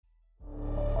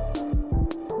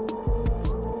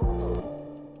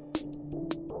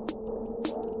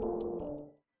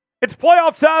It's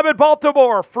playoff time in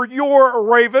Baltimore for your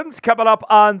Ravens. Coming up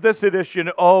on this edition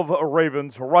of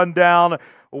Ravens Rundown,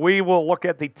 we will look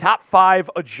at the top 5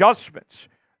 adjustments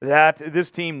that this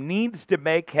team needs to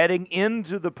make heading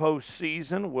into the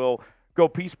postseason. We'll go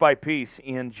piece by piece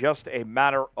in just a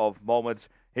matter of moments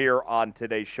here on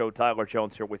today's show. Tyler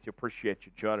Jones here with you. Appreciate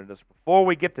you joining us. Before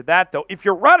we get to that, though, if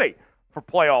you're ready for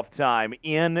playoff time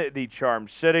in the Charm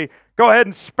City, go ahead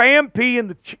and spam P in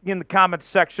the comments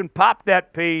section. Pop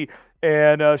that P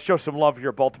and show some love to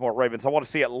your Baltimore Ravens. I want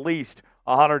to see at least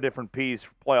 100 different Ps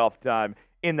for playoff time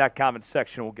in that comment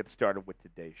section. We'll get started with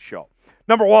today's show.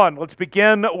 Number one, let's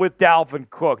begin with Dalvin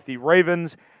Cook. The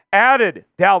Ravens added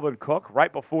Dalvin Cook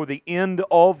right before the end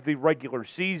of the regular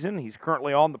season. He's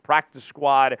currently on the practice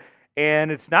squad,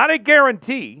 and it's not a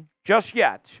guarantee just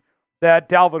yet that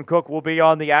Dalvin Cook will be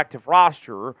on the active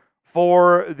roster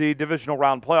for the divisional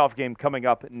round playoff game coming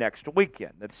up next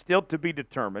weekend. That's still to be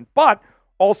determined, but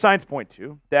all signs point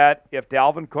to that if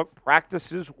Dalvin Cook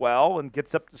practices well and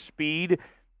gets up to speed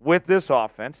with this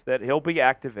offense, that he'll be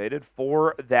activated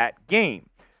for that game.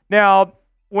 Now,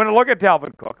 when I look at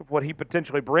Dalvin Cook, what he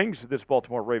potentially brings to this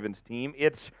Baltimore Ravens team,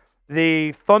 it's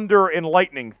the thunder and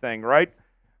lightning thing, right?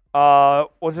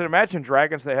 Was it Imagine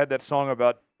Dragons? They had that song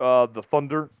about the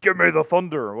thunder. Give me the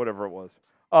thunder, or whatever it was.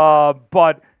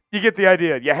 But you get the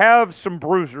idea. You have some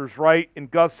bruisers, right? In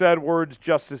Gus Edwards,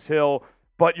 Justice Hill,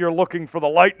 but you're looking for the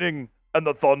lightning and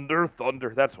the thunder.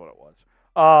 Thunder, that's what it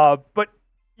was. But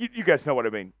you guys know what I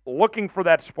mean. Looking for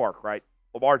that spark, right?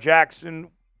 Lamar Jackson,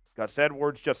 Gus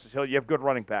Edwards, Justice Hill, you have good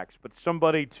running backs, but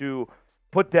somebody to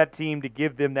put that team to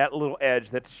give them that little edge,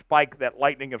 that spike, that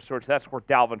lightning of sorts, that's where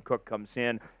Dalvin Cook comes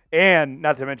in. And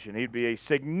not to mention, he'd be a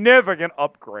significant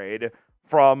upgrade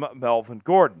from Melvin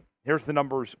Gordon. Here's the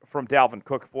numbers from Dalvin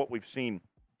Cook of what we've seen.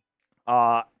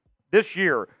 This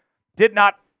year, did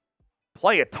not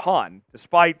play a ton,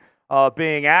 despite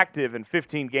being active in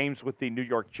 15 games with the New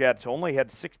York Jets. Only had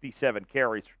 67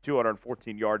 carries for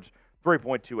 214 yards,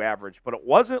 3.2 average. But it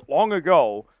wasn't long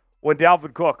ago when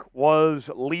Dalvin Cook was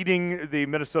leading the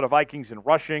Minnesota Vikings in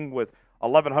rushing with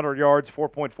 1,100 yards,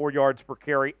 4.4 yards per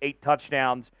carry, 8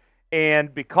 touchdowns.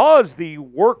 And because the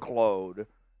workload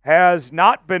has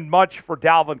not been much for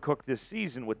Dalvin Cook this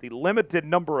season with the limited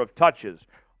number of touches,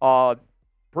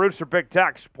 producer Big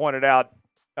Tex pointed out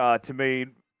to me,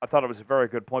 I thought it was a very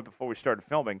good point before we started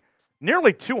filming,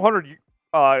 nearly 200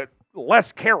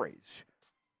 less carries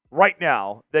right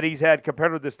now that he's had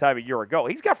compared to this time a year ago.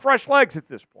 He's got fresh legs at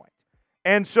this point.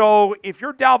 And so if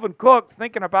you're Dalvin Cook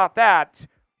thinking about that,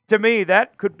 to me,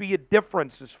 that could be a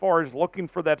difference as far as looking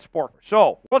for that spark.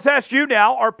 So let's ask you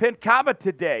now, our pinned comment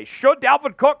today. Should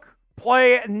Dalvin Cook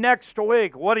play next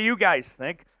week? What do you guys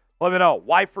think? Let me know.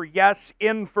 Y for yes,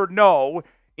 N for no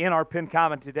in our pinned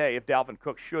comment today if Dalvin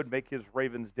Cook should make his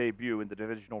Ravens debut in the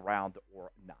divisional round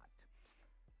or not.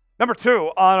 Number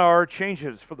 2 on our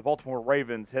changes for the Baltimore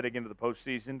Ravens heading into the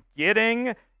postseason,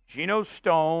 getting Geno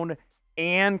Stone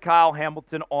and Kyle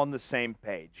Hamilton on the same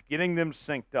page, getting them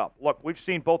synced up. Look, we've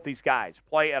seen both these guys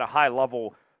play at a high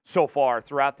level so far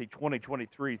throughout the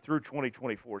 2023 through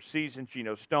 2024 season.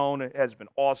 Geno Stone has been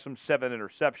awesome, 7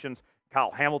 interceptions.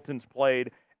 Kyle Hamilton's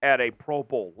played at a Pro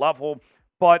Bowl level.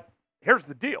 But here's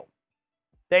the deal.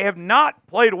 They have not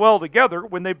played well together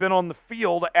when they've been on the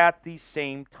field at the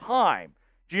same time.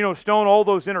 Geno Stone, all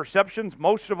those interceptions,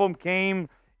 most of them came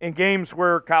in games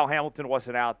where Kyle Hamilton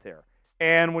wasn't out there.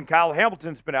 And when Kyle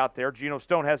Hamilton's been out there, Geno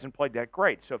Stone hasn't played that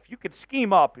great. So if you could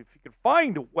scheme up, if you could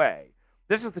find a way,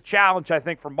 this is the challenge, I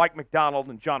think, for Mike McDonald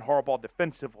and John Harbaugh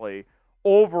defensively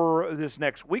over this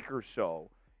next week or so,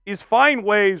 is find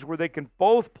ways where they can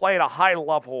both play at a high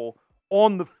level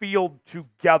on the field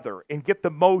together and get the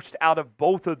most out of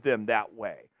both of them that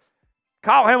way.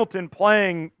 Kyle Hamilton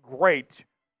playing great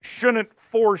shouldn't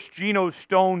force Geno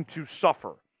Stone to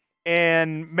suffer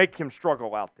and make him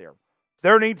struggle out there.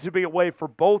 There needs to be a way for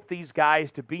both these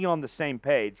guys to be on the same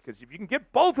page, because if you can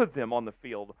get both of them on the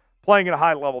field playing at a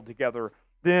high level together,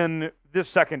 then this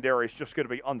secondary is just going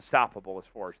to be unstoppable as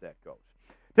far as that goes.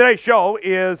 Today's show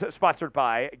is sponsored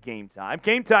by Game Time.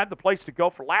 Game Time, the place to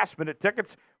go for last-minute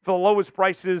tickets for the lowest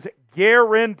prices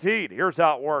guaranteed. Here's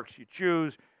how it works. You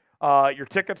choose your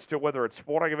tickets to whether it's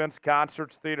sporting events,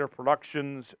 concerts, theater,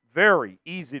 productions. Very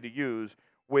easy to use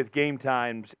with Game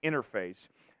Time's interface.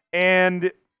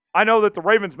 And I know that the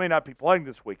Ravens may not be playing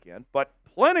this weekend, but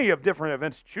plenty of different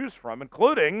events to choose from,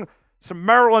 including some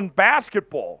Maryland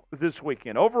basketball this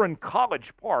weekend over in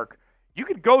College Park. You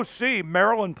could go see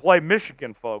Maryland play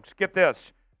Michigan, folks. Get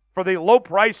this, for the low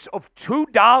price of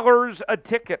 $2 a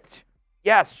ticket.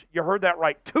 Yes, you heard that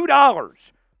right,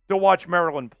 $2 to watch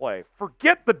Maryland play.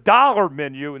 Forget the dollar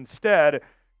menu. Instead,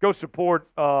 go support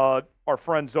our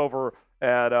friends over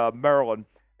at Maryland.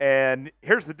 And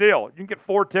here's the deal. You can get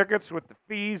 4 tickets with the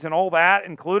fees and all that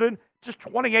included, just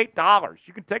 $28.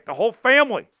 You can take the whole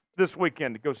family this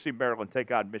weekend to go see Maryland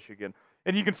take on Michigan.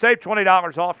 And you can save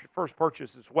 $20 off your first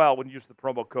purchase as well when you use the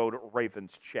promo code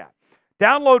RavensChat.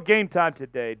 Download Game Time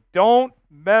today. Don't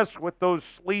mess with those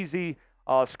sleazy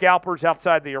scalpers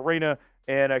outside the arena,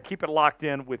 and keep it locked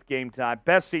in with Game Time.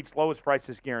 Best seats, lowest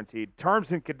prices guaranteed.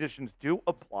 Terms and conditions do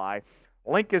apply.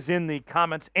 Link is in the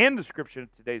comments and description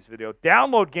of today's video.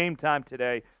 Download Game Time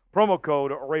today. Promo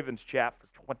code RavensChat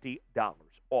for $20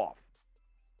 off.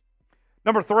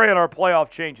 Number 3 on our playoff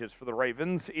changes for the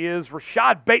Ravens is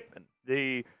Rashad Bateman,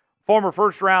 the former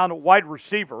first-round wide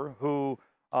receiver who,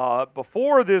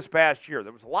 before this past year,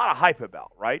 there was a lot of hype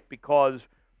about, right? Because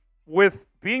with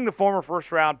being the former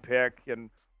first-round pick and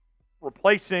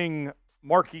replacing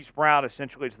Marquise Brown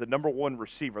essentially as the number 1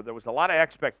 receiver, there was a lot of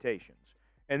expectations.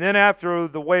 And then after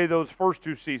the way those first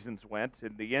 2 seasons went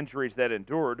and the injuries that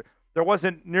endured, there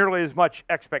wasn't nearly as much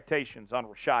expectations on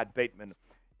Rashad Bateman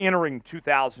entering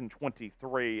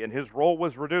 2023, and his role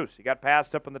was reduced. He got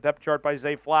passed up on the depth chart by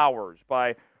Zay Flowers,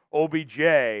 by OBJ,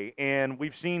 and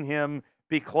we've seen him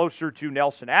be closer to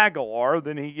Nelson Aguilar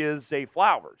than he is Zay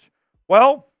Flowers.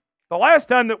 Well, the last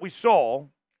time that we saw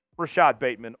Rashad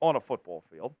Bateman on a football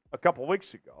field a couple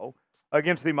weeks ago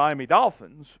against the Miami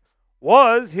Dolphins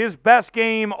was his best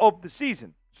game of the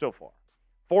season so far.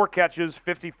 4 catches,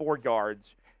 54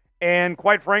 yards, and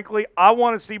quite frankly, I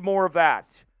want to see more of that.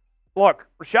 Look,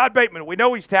 Rashad Bateman, we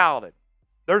know he's talented.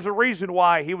 There's a reason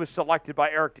why he was selected by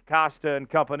Eric DeCosta and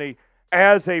company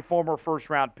as a former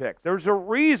first-round pick. There's a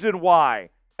reason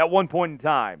why, at one point in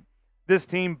time, this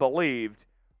team believed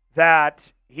that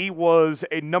he was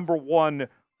a number 1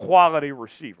 quality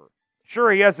receiver. Sure,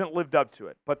 he hasn't lived up to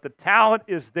it, but the talent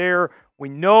is there. We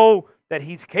know that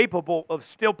he's capable of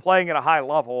still playing at a high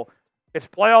level. It's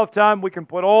playoff time. We can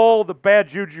put all the bad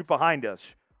juju behind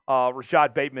us.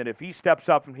 Rashad Bateman, if he steps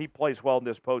up and he plays well in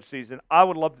this postseason, I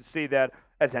would love to see that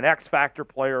as an X-factor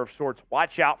player of sorts.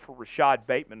 Watch out for Rashad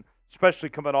Bateman, especially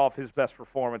coming off his best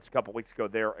performance a couple weeks ago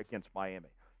there against Miami.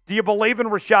 Do you believe in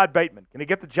Rashad Bateman? Can he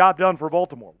get the job done for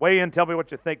Baltimore? Weigh in, tell me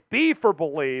what you think. B for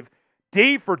believe,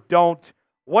 D for don't.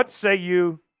 What say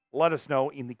you? Let us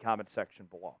know in the comment section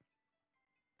below.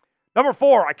 Number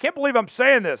 4, I can't believe I'm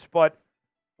saying this, but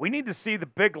we need to see the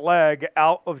big leg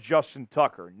out of Justin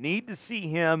Tucker. Need to see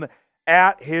him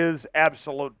at his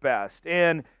absolute best.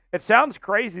 And it sounds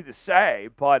crazy to say,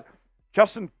 but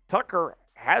Justin Tucker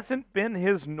hasn't been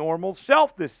his normal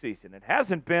self this season. It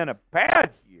hasn't been a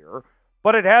bad year,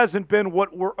 but it hasn't been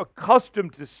what we're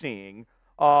accustomed to seeing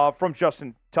from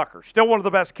Justin Tucker. Still one of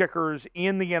the best kickers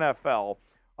in the NFL.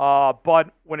 But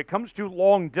when it comes to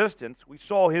long distance, we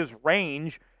saw his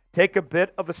range take a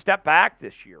bit of a step back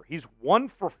this year. He's 1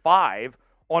 for 5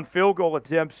 on field goal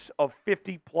attempts of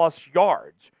 50-plus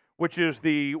yards, which is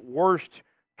the worst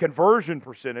conversion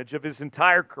percentage of his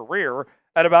entire career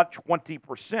at about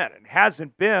 20%. And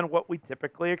hasn't been what we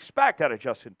typically expect out of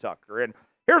Justin Tucker. And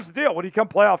here's the deal. When you come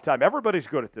playoff time, everybody's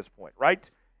good at this point,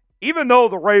 right? Even though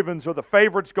the Ravens are the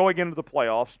favorites going into the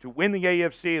playoffs to win the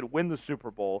AFC and win the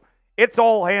Super Bowl, it's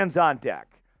all hands on deck.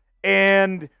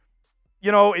 And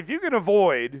you know, if you can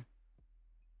avoid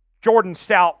Jordan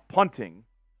Stout punting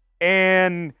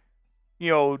and, you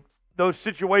know, those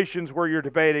situations where you're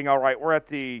debating, all right, we're at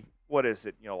the, what is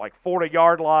it, you know, like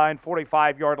 40-yard line,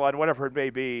 45-yard line, whatever it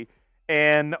may be,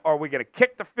 and are we going to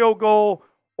kick the field goal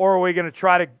or are we going to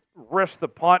try to risk the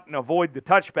punt and avoid the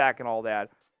touchback and all that?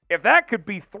 If that could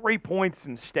be 3 points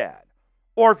instead,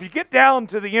 or if you get down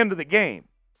to the end of the game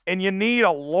and you need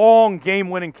a long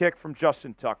game-winning kick from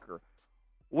Justin Tucker,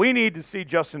 we need to see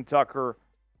Justin Tucker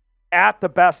at the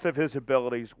best of his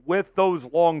abilities with those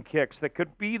long kicks that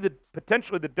could be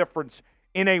potentially the difference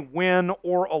in a win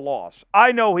or a loss.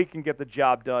 I know he can get the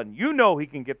job done. You know he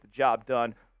can get the job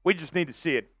done. We just need to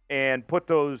see it and put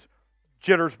those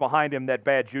jitters behind him, that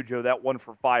bad juju, that 1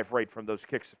 for 5 rate from those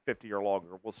kicks at 50 or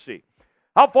longer. We'll see.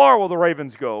 How far will the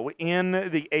Ravens go in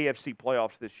the AFC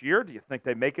playoffs this year? Do you think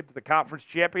they make it to the conference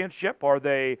championship? Are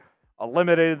they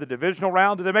eliminated the divisional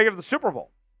round? Do they make it to the Super Bowl?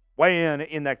 Weigh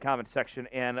in that comment section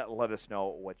and let us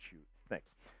know what you think.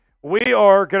 We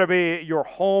are going to be your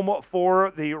home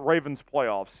for the Ravens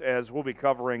playoffs as we'll be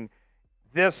covering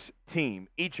this team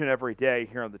each and every day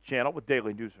here on the channel with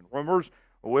daily news and rumors.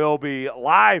 We'll be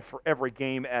live for every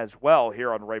game as well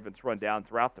here on Ravens Rundown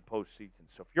throughout the postseason.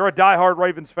 So if you're a diehard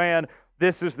Ravens fan,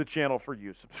 this is the channel for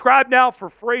you. Subscribe now for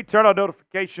free. Turn on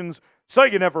notifications so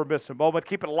you never miss a moment.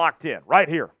 Keep it locked in right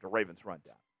here to Ravens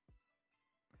Rundown.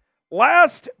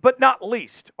 Last but not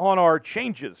least on our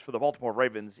changes for the Baltimore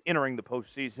Ravens entering the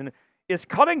postseason is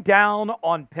cutting down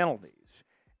on penalties.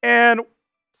 And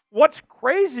what's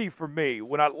crazy for me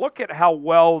when I look at how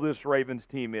well this Ravens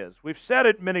team is, we've said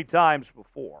it many times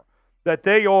before, that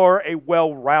they are a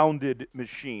well-rounded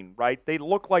machine, right? They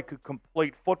look like a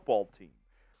complete football team.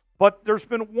 But there's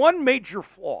been one major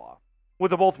flaw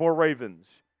with the Baltimore Ravens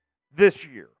this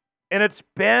year, and it's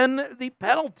been the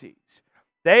penalties.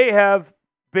 They have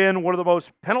been one of the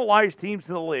most penalized teams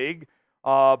in the league,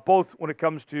 both when it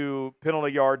comes to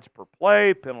penalty yards per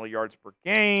play, penalty yards per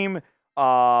game.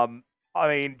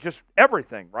 Just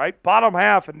everything, right? Bottom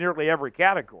half in nearly every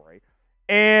category.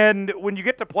 And when you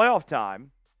get to playoff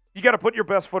time, you got to put your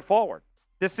best foot forward.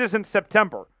 This isn't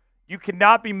September. You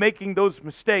cannot be making those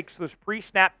mistakes, those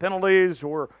pre-snap penalties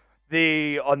or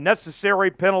the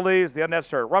unnecessary penalties, the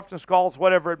unnecessary roughness calls,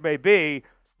 whatever it may be.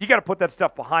 You got to put that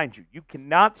stuff behind you. You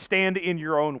cannot stand in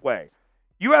your own way.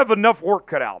 You have enough work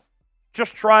cut out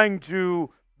just trying to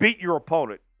beat your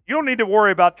opponent. You don't need to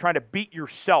worry about trying to beat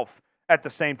yourself at the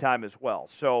same time as well.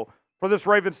 So for this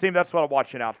Ravens team, that's what I'm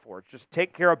watching out for. Just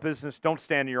take care of business. Don't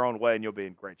stand in your own way, and you'll be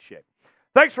in great shape.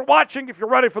 Thanks for watching. If you're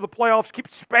ready for the playoffs,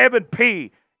 keep spamming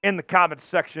P in the comments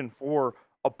section for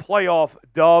a playoff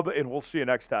dub, and we'll see you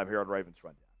next time here on Ravens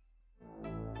Rundown.